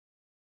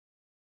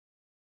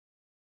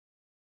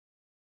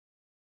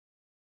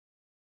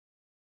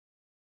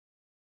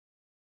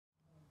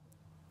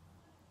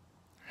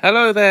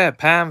Hello there,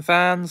 Pan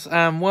fans,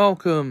 and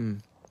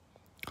welcome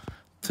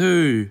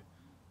to,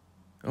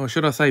 or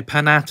should I say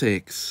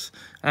Panatics,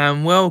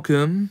 and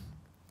welcome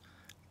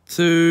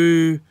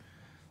to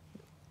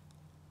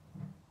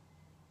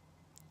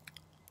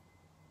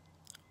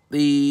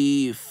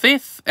the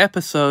 5th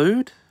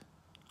episode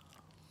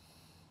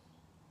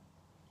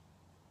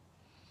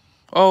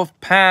of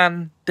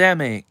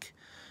Pan-Demic.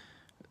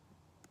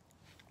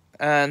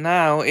 And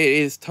now it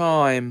is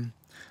time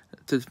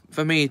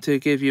for me to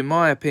give you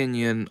my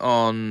opinion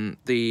on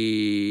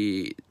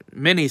the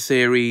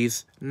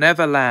miniseries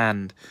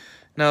Neverland.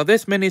 Now,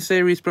 this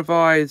miniseries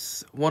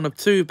provides one of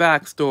two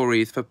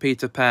backstories for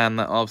Peter Pan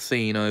that I've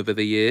seen over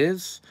the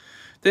years.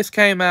 This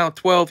came out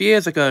 12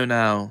 years ago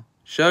now.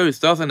 Shows,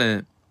 doesn't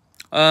it?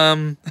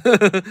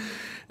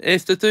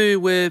 It's to do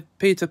with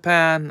Peter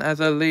Pan as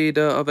a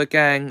leader of a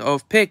gang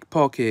of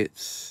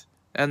pickpockets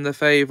and the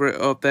favourite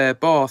of their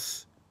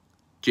boss,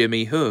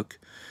 Jimmy Hook,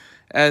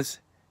 as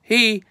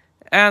he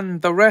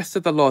and the rest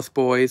of the Lost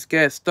Boys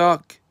get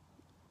stuck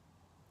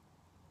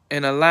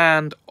in a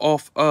land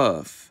off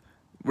Earth,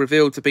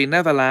 revealed to be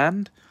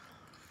Neverland.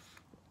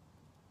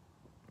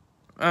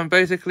 And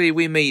basically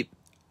we meet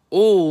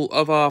all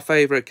of our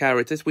favourite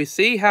characters. We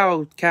see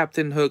how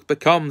Captain Hook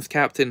becomes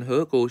Captain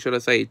Hook, or should I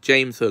say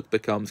James Hook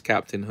becomes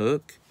Captain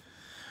Hook.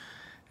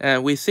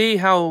 We see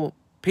how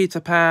Peter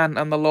Pan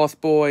and the Lost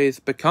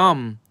Boys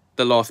become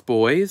the Lost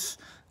Boys.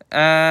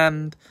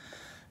 And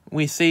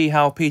we see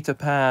how Peter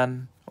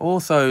Pan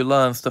also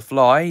learns to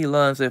fly. He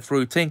learns it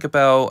through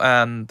Tinkerbell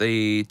and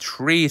the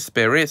tree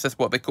spirits. That's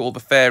what they call the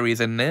fairies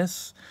in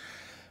this.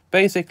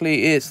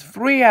 Basically, it's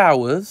 3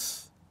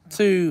 hours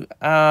to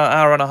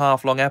hour and a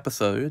half long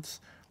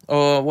episodes,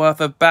 or worth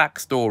of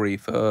backstory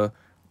for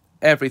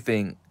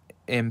everything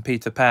in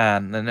Peter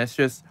Pan, and it's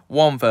just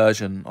one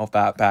version of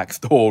that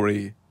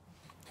backstory.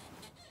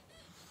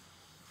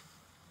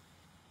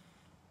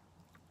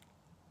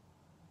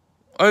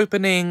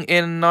 Opening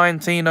in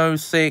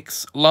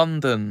 1906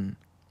 London,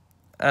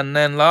 and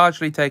then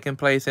largely taking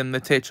place in the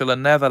titular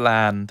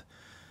Neverland.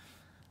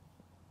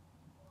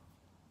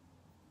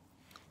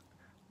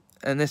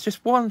 And there's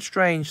just one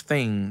strange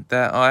thing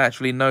that I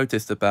actually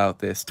noticed about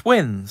this.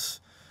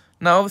 Twins.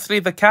 Now, obviously,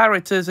 the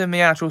characters in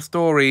the actual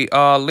story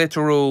are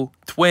literal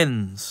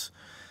twins.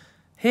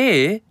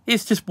 Here,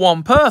 it's just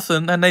one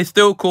person, and they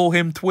still call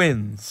him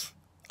twins.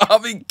 I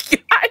mean,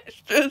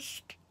 it's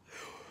just...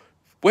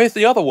 Where's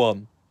the other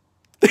one?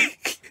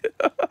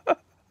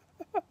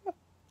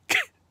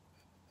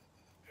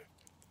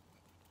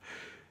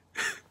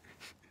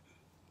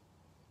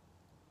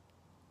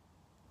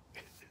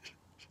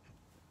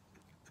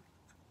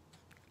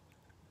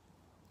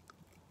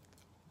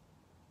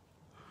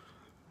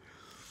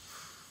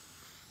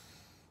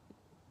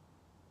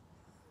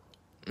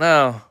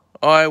 Now,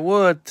 I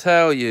would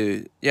tell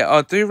you, yeah,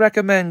 I do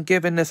recommend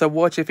giving this a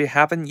watch if you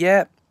haven't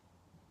yet.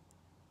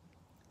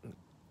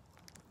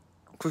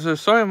 Because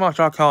there's so much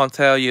I can't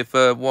tell you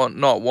for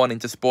not wanting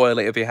to spoil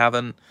it if you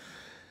haven't.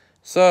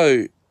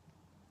 So,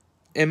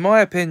 in my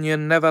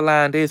opinion,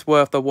 Neverland is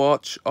worth the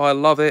watch. I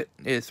love it.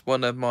 It's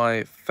one of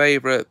my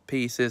favourite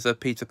pieces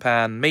of Peter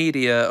Pan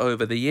media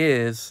over the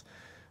years.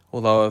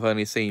 Although I've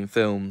only seen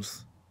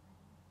films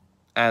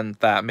and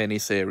that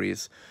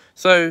miniseries.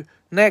 So,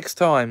 next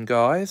time,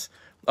 guys,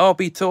 I'll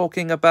be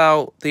talking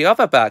about the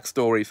other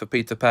backstory for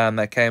Peter Pan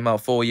that came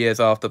out 4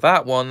 years after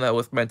that one that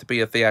was meant to be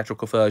a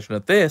theatrical version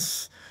of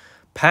this,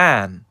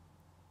 Pan.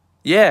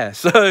 Yeah,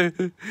 so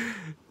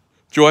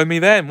join me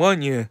then,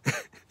 won't you?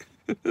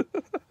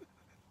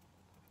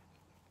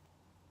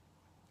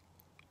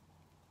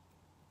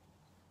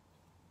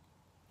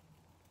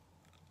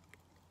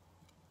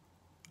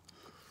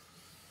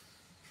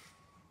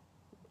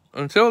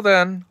 Until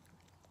then,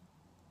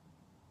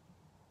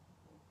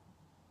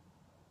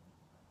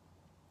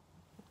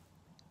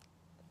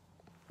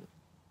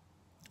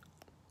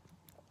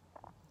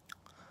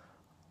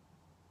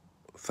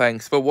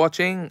 thanks for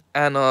watching,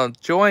 and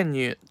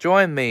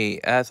join me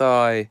as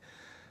I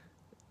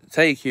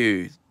take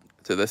you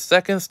to the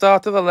second star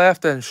to the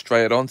left and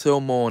straight on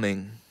till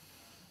morning.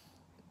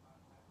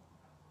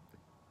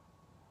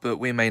 But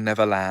we may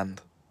never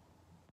land.